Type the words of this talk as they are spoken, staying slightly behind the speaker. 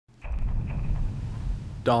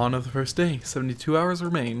Dawn of the first day. 72 hours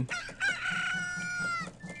remain.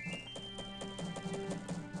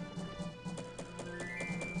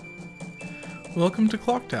 Welcome to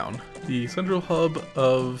Clocktown, the central hub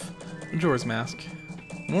of Majora's Mask.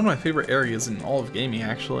 One of my favorite areas in all of gaming,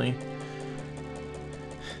 actually.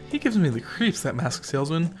 He gives me the creeps, that mask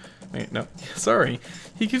salesman. Wait, no. Sorry.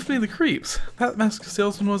 He gives me the creeps. That mask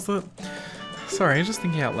salesman was the... Sorry, I'm just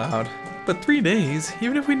thinking out loud. But 3 days,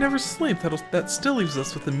 even if we never sleep, that still leaves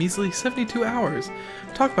us with a measly 72 hours.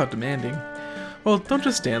 Talk about demanding. Well, don't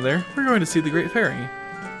just stand there. We're going to see the Great Fairy.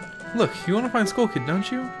 Look, you want to find Skull Kid, don't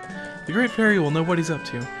you? The Great Fairy will know what he's up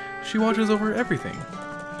to. She watches over everything.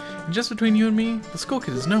 And just between you and me, the Skull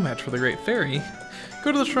Kid is no match for the Great Fairy.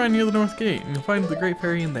 Go to the shrine near the North Gate, and you'll find the Great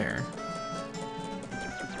Fairy in there.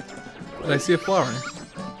 And I see a flower.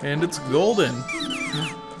 And it's golden.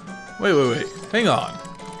 Wait. Hang on.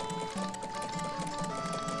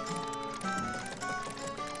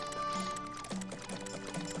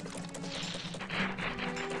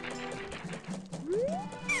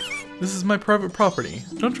 This is my private property.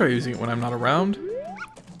 Don't try using it when I'm not around.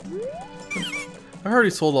 I've already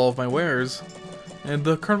sold all of my wares, and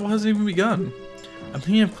the carnival hasn't even begun. I'm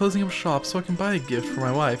thinking of closing up shop so I can buy a gift for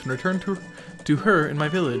my wife and return to her in my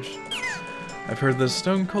village. I've heard that a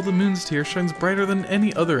stone called the Moon's Tear shines brighter than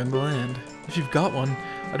any other in the land. If you've got one,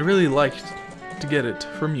 I'd really like to get it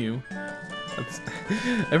from you.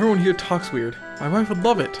 Everyone here talks weird. My wife would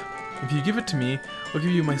love it. If you give it to me, I'll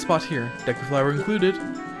give you my spot here, Deku Flower included.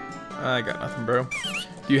 I got nothing, bro.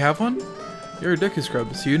 Do you have one? You're a Deku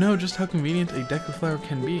Scrub, so you know just how convenient a Deku Flower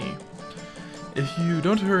can be. If you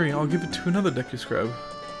don't hurry, I'll give it to another Deku Scrub.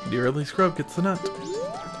 The early scrub gets the nut.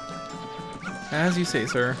 As you say,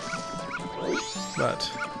 sir.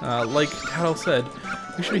 But, like Tattle said,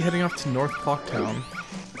 we should be heading off to North Clocktown.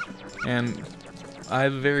 And I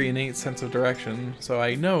have a very innate sense of direction, so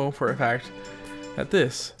I know for a fact that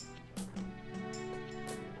this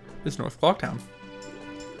is North Clocktown.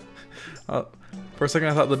 For a second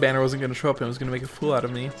I thought the banner wasn't going to show up and it was going to make a fool out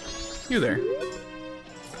of me. You there.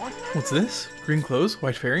 What's this? Green clothes?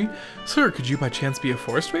 White fairy? Sir, could you by chance be a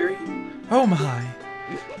forest fairy? Oh my.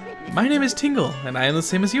 My name is Tingle, and I am the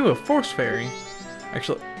same as you, a forest fairy.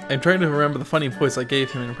 Actually, I'm trying to remember the funny voice I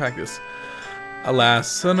gave him in practice.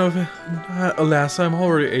 Alas, I'm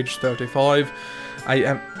already aged 35. I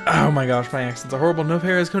am... Oh my gosh, my accent's are horrible. No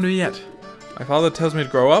fairy has come to me yet. My father tells me to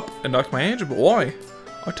grow up and dock my age, but why?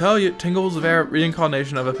 I tell you, Tingle is the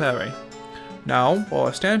reincarnation of a fairy. Now, while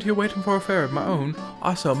I stand here waiting for a fairy of my own,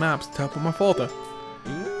 I sell maps to help with my father.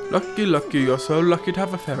 Lucky, you're so lucky to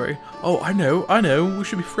have a fairy. Oh, I know, we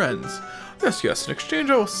should be friends. Yes, in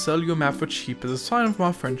exchange I will sell you a map for cheap as a sign of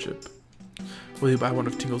my friendship. Will you buy one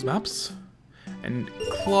of Tingle's maps? And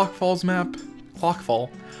Clockfall's map?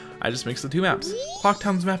 Clockfall. I just mixed the two maps.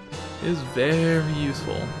 Clocktown's map is very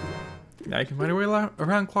useful. Now you can find your way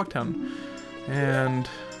around Clocktown. And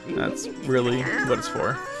that's really what it's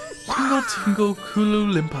for. Tingle Tingle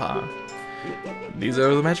Kulu Limpa. These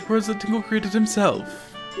are the magic words that Tingle created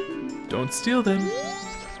himself. Don't steal them.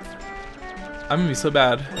 I'm gonna be so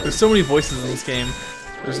bad. There's so many voices in this game.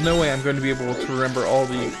 There's no way I'm going to be able to remember all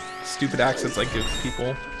the stupid accents I give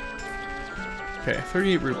people. Okay,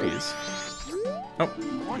 38 rupees.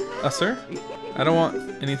 Oh, sir? I don't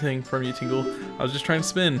want anything from you, Tingle. I was just trying to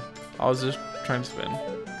spin.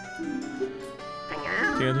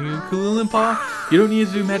 You don't need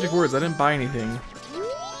to do magic words. I didn't buy anything.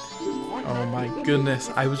 Oh my goodness.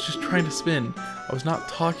 I was just trying to spin. I was not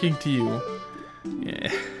talking to you.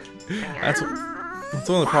 Yeah. That's one of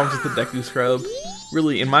the problems with the Deku Scrub.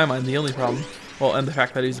 Really, in my mind, the only problem. Well, and the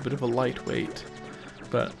fact that he's a bit of a lightweight.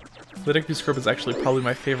 But the Deku Scrub is actually probably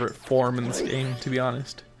my favorite form in this game, to be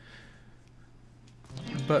honest.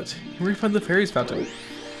 But here we find the Fairy's Fountain.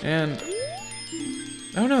 And...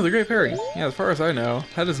 oh no, the Great Fairy. Yeah, as far as I know,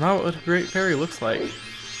 that is not what a Great Fairy looks like.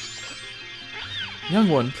 Young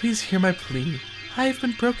one, please hear my plea. I have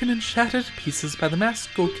been broken and shattered to pieces by the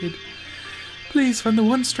masked Skull Kid. Please find the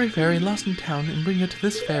one stray fairy lost in town and bring it to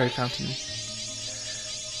this fairy fountain.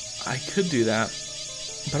 I could do that,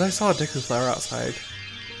 but I saw a Deku Flower outside.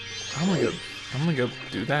 I'm gonna go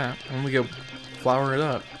do that. I'm gonna go flower it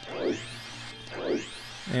up.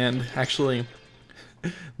 And actually,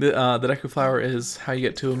 the Deku Flower is how you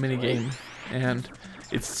get to a mini game, and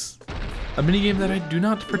it's a mini game that I do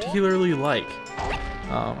not particularly like.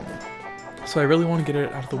 So I really want to get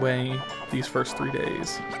it out of the way these first 3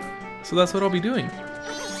 days. So that's what I'll be doing.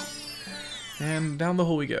 And down the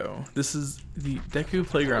hole we go. This is the Deku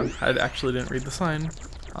Playground. I actually didn't read the sign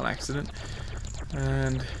on accident.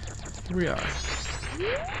 And here we are.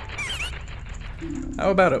 How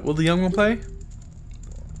about it? Will the young one play?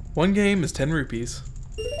 One game is 10 rupees.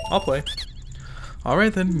 I'll play.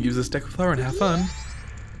 Alright then, use this deck of flower and have fun.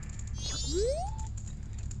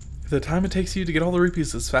 If the time it takes you to get all the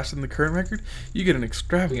rupees is faster than the current record, you get an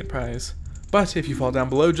extravagant prize. But if you fall down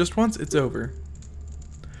below just once, it's over.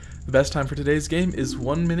 The best time for today's game is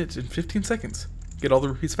 1 minute and 15 seconds. Get all the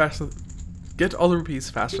rupees faster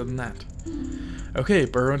than that. Okay,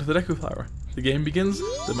 burrow into the Deku Flower. The game begins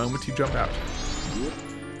the moment you jump out.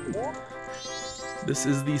 This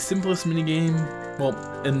is the simplest minigame, well,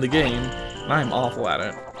 in the game, and I'm awful at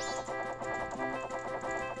it.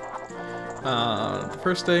 The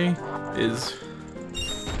first day is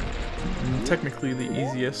technically the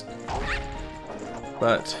easiest,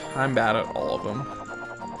 but I'm bad at all of them.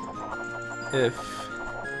 If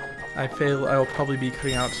I fail, I will probably be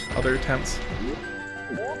cutting out other attempts.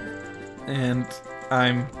 And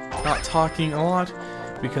I'm not talking a lot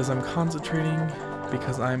because I'm concentrating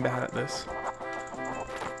because I'm bad at this.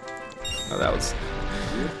 Oh, that was...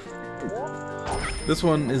 This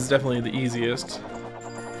one is definitely the easiest,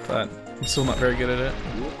 but I'm still not very good at it.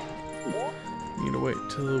 Need to wait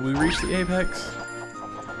till we reach the apex.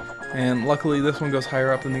 And luckily this one goes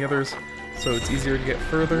higher up than the others, so it's easier to get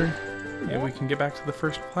further. And we can get back to the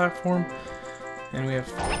first platform, and we have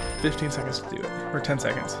 15 seconds to do it, or 10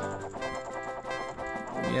 seconds.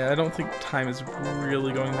 Yeah, I don't think time is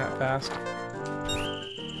really going that fast.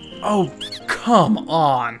 Oh, come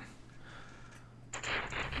on!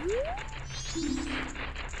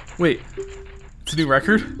 Wait, it's a new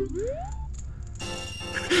record?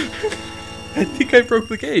 I think I broke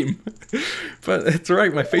the game. But it's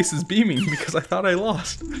right, my face is beaming because I thought I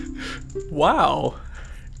lost. Wow.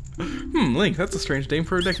 Link, that's a strange name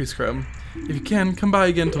for a Deku Scrub. If you can, come by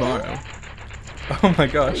again tomorrow. Oh my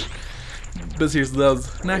gosh. But seriously, that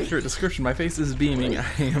was an accurate description. My face is beaming. I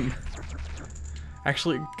am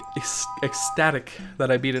actually ecstatic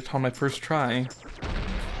that I beat it on my first try.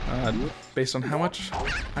 Based on how much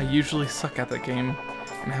I usually suck at that game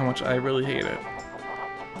and how much I really hate it.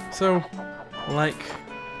 So, like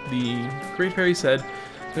the Great Fairy said,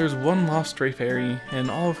 there's one lost Stray Fairy in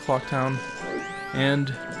all of Clocktown,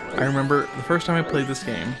 and I remember the first time I played this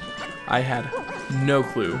game, I had no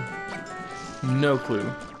clue,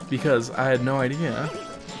 because I had no idea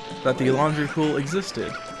that the laundry pool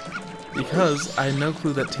existed, because I had no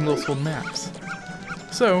clue that Tingle sold maps.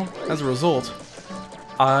 So, as a result,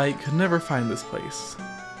 I could never find this place.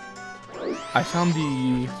 I found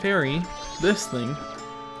the fairy, this thing,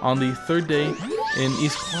 on the third day in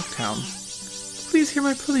East Clocktown. Please hear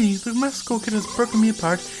my plea. The Mescal Kid has broken me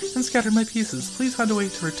apart and scattered my pieces. Please find a way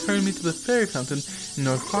to return me to the fairy fountain in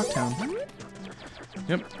North Clocktown.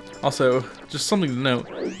 Yep. Also, just something to note,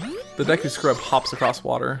 the Deku Scrub hops across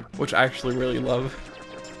water, which I actually really love.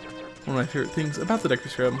 One of my favorite things about the Deku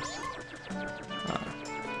Scrub.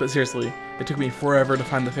 But seriously, it took me forever to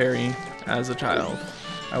find the fairy as a child.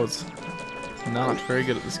 I was not very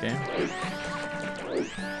good at this game.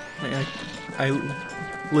 I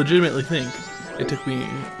legitimately think it took me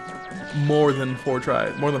more than 5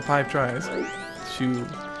 tries to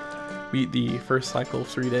beat the first cycle of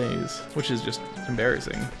 3 days, which is just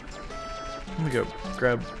embarrassing. I'm gonna go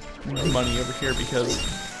grab money over here because,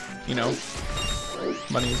 you know,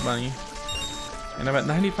 money is money. And I'm at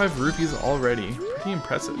 95 rupees already. Pretty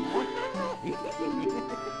impressive.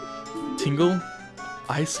 Tingle,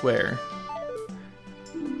 I swear.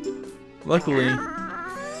 Luckily,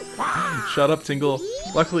 shut up, Tingle.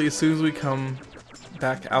 Luckily, as soon as we come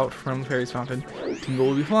back out from the fairy's fountain, Tingle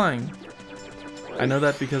will be flying. I know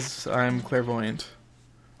that because I'm clairvoyant.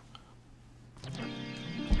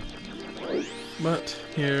 But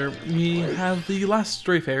here we have the last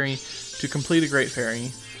stray fairy to complete a great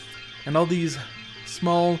fairy. And all these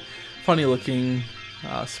small, funny-looking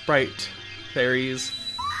sprite fairies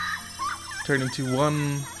turn into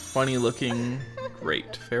one funny-looking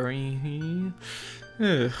great fairy.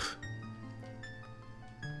 Ugh.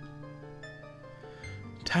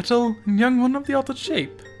 Tattle, young one of the altered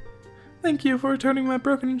shape. Thank you for returning my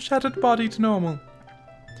broken and shattered body to normal.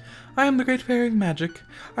 I am the Great Fairy of Magic.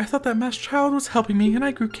 I thought that masked child was helping me, and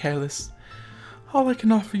I grew careless. All I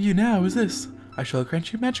can offer you now is this. I shall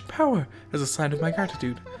grant you magic power as a sign of my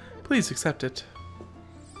gratitude. Please accept it.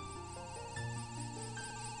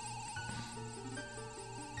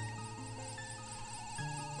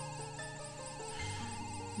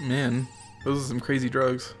 Man, those are some crazy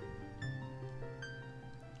drugs.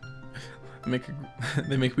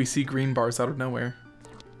 They make me see green bars out of nowhere.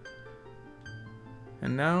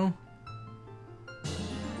 And now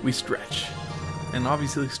we stretch. And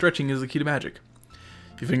obviously stretching is the key to magic.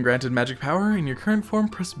 You've been granted magic power. In your current form,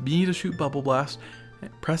 press B to shoot Bubble Blast.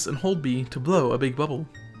 Press and hold B to blow a big bubble.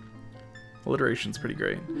 Alliteration's pretty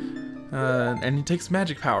great. And he takes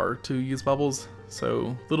magic power to use bubbles,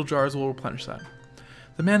 so little jars will replenish that.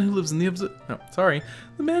 The man who lives in the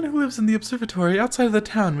the man who lives in the observatory outside of the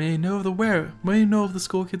town may know of the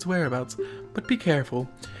school kids' whereabouts, but be careful.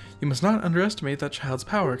 You must not underestimate that child's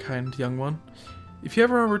power, kind young one. If you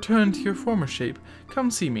ever return to your former shape,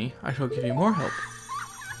 come see me. I shall give you more help.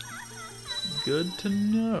 Good to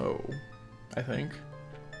know, I think.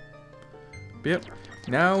 But yep,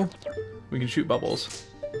 now we can shoot bubbles,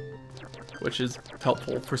 which is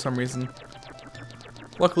helpful for some reason.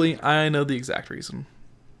 Luckily, I know the exact reason.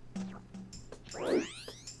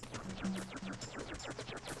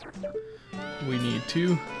 We need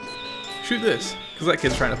to shoot this, because that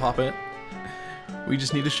kid's trying to pop it. We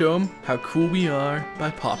just need to show him how cool we are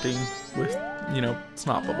by popping with, you know,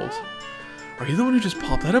 snot bubbles. Are you the one who just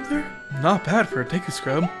popped that up there? Not bad for a Deku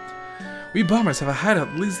scrub. We bombers have a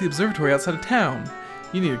hideout that leads to the observatory outside of town.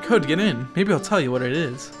 You need a code to get in. Maybe I'll tell you what it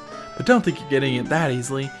is. But don't think you're getting it that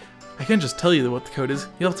easily. I can't just tell you what the code is.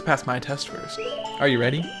 You'll have to pass my test first. Are you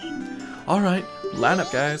ready? Alright, line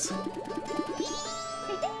up, guys.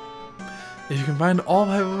 If you can find all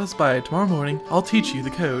 5 of us by tomorrow morning, I'll teach you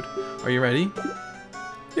the code. Are you ready?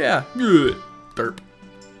 Yeah, good. Derp.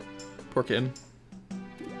 Poor kid.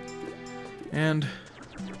 And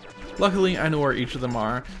luckily, I know where each of them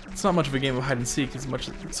are. It's not much of a game of hide and seek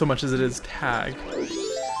so much as it is tag.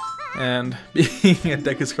 And being a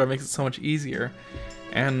Deku Scrub makes it so much easier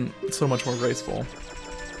and so much more graceful.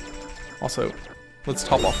 Also, let's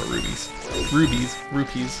top off our rupees.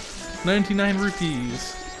 99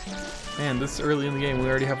 rupees. Man, this early in the game, we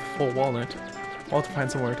already have a full wallet. We'll have to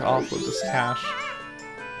find somewhere to offload this cash.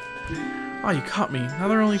 Oh, you caught me. Now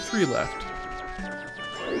there are only 3 left.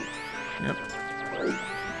 Yep.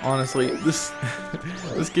 Honestly, this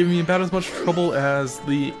this gave me about as much trouble as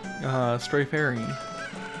the Stray Fairy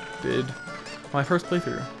did my first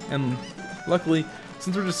playthrough. And luckily,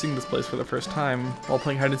 since we're just seeing this place for the first time while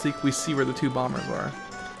playing hide and seek, we see where the 2 bombers are.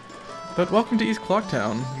 But welcome to East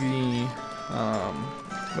Clocktown. The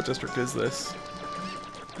what district is this?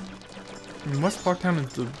 West Clocktown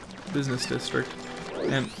is the business district,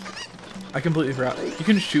 and I completely forgot. You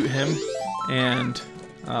can shoot him, and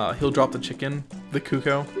he'll drop the chicken, the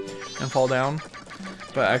Kuko, and fall down.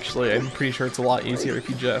 But actually, I'm pretty sure it's a lot easier if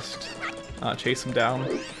you just chase him down,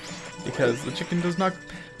 because the chicken does not,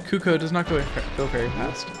 Kuko does not go very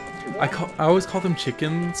fast. I always call them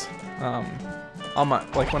chickens, on my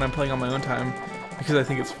when I'm playing on my own time, because I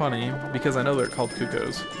think it's funny, because I know they're called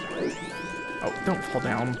Kukos. Oh, don't fall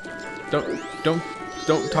down.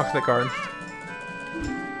 Don't talk to that guard.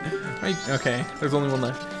 Right, okay, there's only one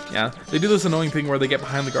left. Yeah, they do this annoying thing where they get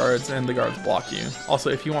behind the guards and the guards block you. Also,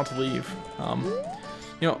 if you want to leave,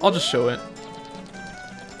 you know, I'll just show it.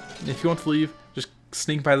 If you want to leave, just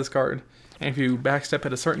sneak by this guard. And if you backstep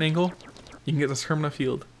at a certain angle, you can get this Hermina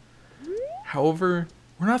field. However,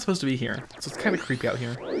 we're not supposed to be here, so it's kind of creepy out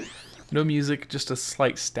here. No music, just a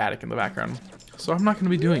slight static in the background. So I'm not going to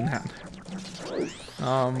be doing that.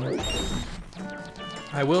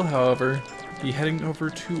 I will, however, be heading over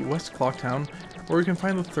to West Clocktown, where we can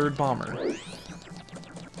find the 3rd bomber.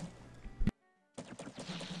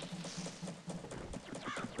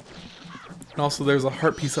 And also there's a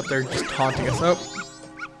heart piece up there just taunting us. Oh,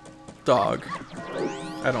 dog.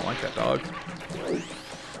 I don't like that dog.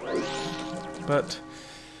 But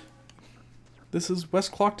this is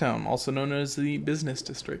West Clocktown, also known as the business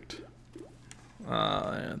district.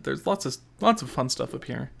 There's lots of fun stuff up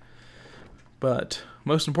here. But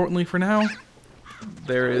most importantly for now,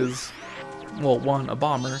 there is, well, 1, a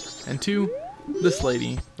bomber, and 2, this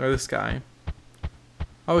lady, or this guy.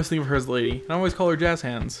 I always think of her as a lady, and I always call her Jazz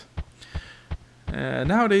Hands.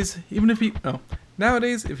 Nowadays,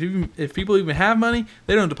 if people even have money,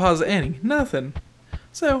 they don't deposit nothing.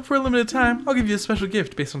 So, for a limited time, I'll give you a special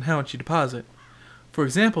gift based on how much you deposit. For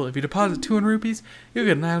example, if you deposit 200 rupees, you'll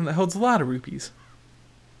get an item that holds a lot of rupees.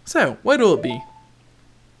 So, what will it be?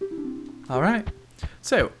 Alright,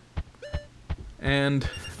 so, and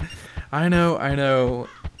I know,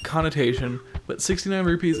 connotation, but 69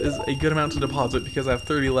 rupees is a good amount to deposit because I have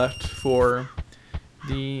 30 left for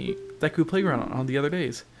the Deku Playground on the other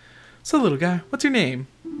days. So, little guy, what's your name?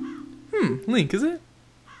 Link, is it?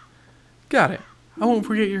 Got it. I won't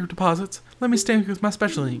forget your deposits. Let me stamp you with my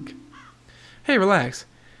special ink. Hey, relax.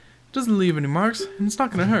 It doesn't leave any marks, and it's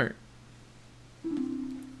not gonna hurt.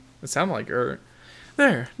 It sounded like hurt.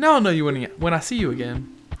 There, now I'll know you when I see you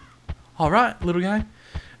again. Alright, little guy.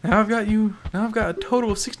 Now I've got a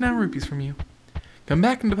total of 69 rupees from you. Come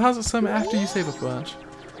back and deposit some after you save a bunch.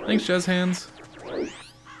 Thanks, Jazz Hands.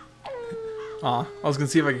 Aw, I was gonna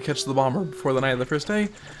see if I could catch the bomber before the night of the first day,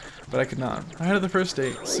 but I could not. I had the first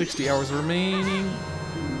day, 60 hours remaining,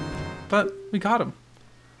 but we got him.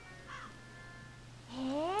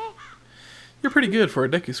 You're pretty good for a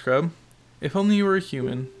Deku Scrub. If only you were a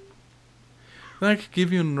human. Then I could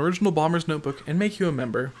give you an original Bomber's Notebook and make you a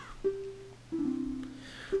member.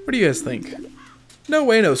 What do you guys think? No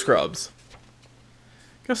way, no scrubs.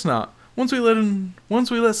 Guess not. Once we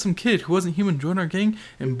let some kid who wasn't human join our gang,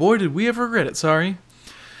 and boy did we ever regret it, sorry.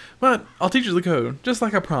 But I'll teach you the code, just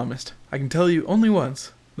like I promised. I can tell you only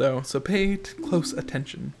once, though, so pay close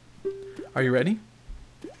attention. Are you ready?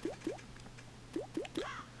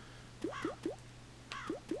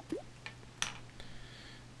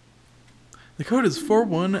 The code is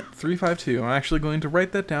 41352. I'm actually going to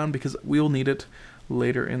write that down because we'll need it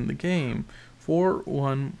later in the game.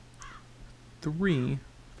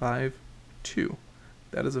 41352.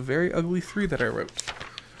 That is a very ugly 3 that I wrote.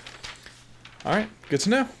 Alright, good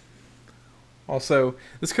to know. Also,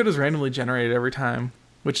 this code is randomly generated every time,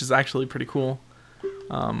 which is actually pretty cool.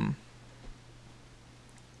 Only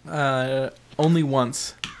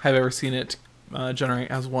once have I ever seen it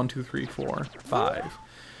generate as 1, 2, 3, 4, 5.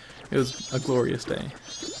 It was a glorious day.